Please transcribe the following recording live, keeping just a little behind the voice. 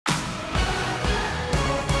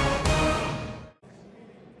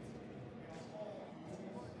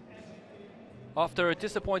After a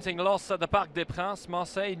disappointing loss at the Parc des Princes,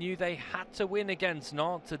 Marseille knew they had to win against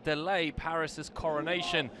Nantes to delay Paris's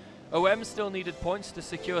coronation. OM still needed points to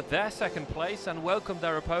secure their second place and welcomed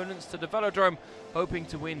their opponents to the Vélodrome, hoping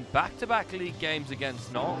to win back-to-back league games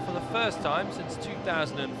against Nantes for the first time since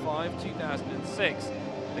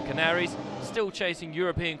 2005-2006. The Canaries, still chasing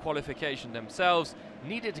European qualification themselves,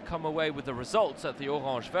 needed to come away with the results at the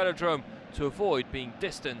Orange Vélodrome to avoid being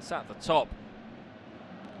distanced at the top.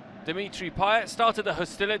 Dimitri PAYET started the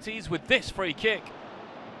hostilities with this free kick.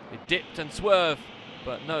 It dipped and swerved,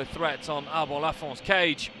 but no threat on Albon Lafont's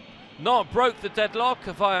cage. Nantes broke the deadlock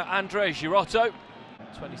via Andrei GIROTTO.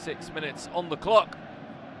 26 minutes on the clock.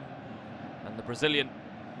 And the Brazilian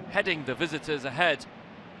heading the visitors ahead.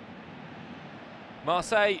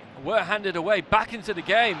 Marseille were handed away back into the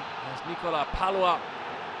game as Nicolas Pallois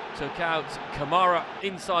took out KAMARA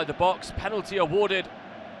inside the box. Penalty awarded.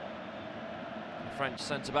 The French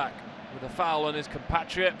centre-back with a foul on his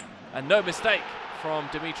compatriot, and no mistake from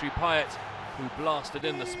Dimitri PAYET, who blasted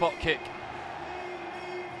in the spot kick.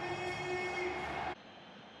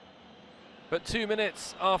 But 2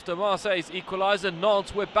 minutes after Marseille's equaliser,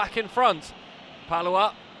 Nantes were back in front.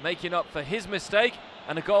 Pallois making up for his mistake,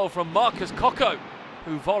 and a goal from Marcus COCO,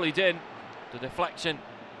 who volleyed in. The deflection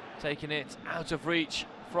taking it out of reach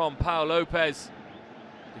from Pau Lopez.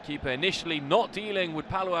 The keeper initially not dealing with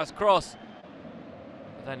Pallois' cross,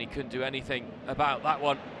 but then he couldn't do anything about that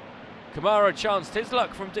one. KAMARA chanced his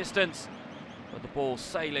luck from distance, but the ball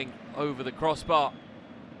sailing over the crossbar.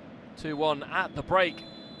 2-1 at the break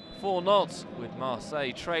for Nantes, with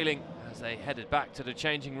Marseille trailing as they headed back to the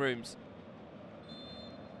changing rooms.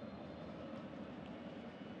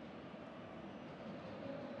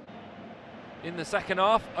 In the second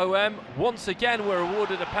half, OM once again were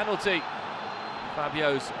awarded a penalty.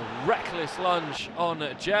 Fabio's reckless lunge on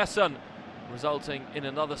Gerson, resulting in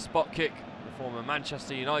another spot kick. The former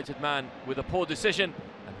Manchester United man with a poor decision,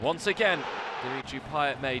 and once again, Dimitri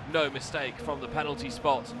PAYET made no mistake from the penalty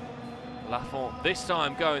spot. Lafont this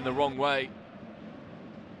time going the wrong way.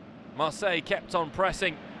 Marseille kept on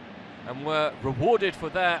pressing and were rewarded for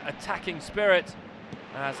their attacking spirit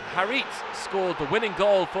as HARIT scored the winning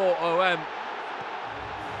goal for OM.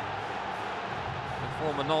 The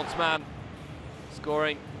former Nantes man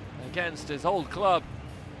scoring against his old club.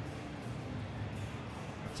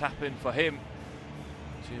 A tap in for him.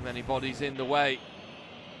 Too many bodies in the way.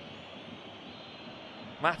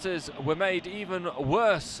 Matters were made even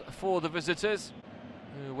worse for the visitors,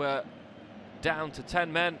 who were down to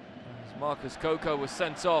 10 men, as Marcus COCO was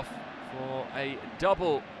sent off for a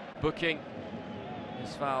double booking.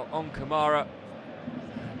 His foul on KAMARA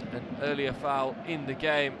and an earlier foul in the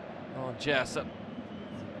game on Gerson.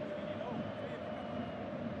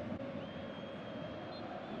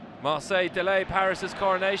 Marseille delay Paris's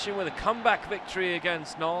coronation with a comeback victory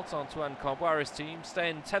against Nantes. Antoine Camboire's team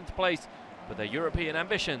stay in 10th place, but their European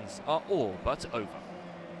ambitions are all but over.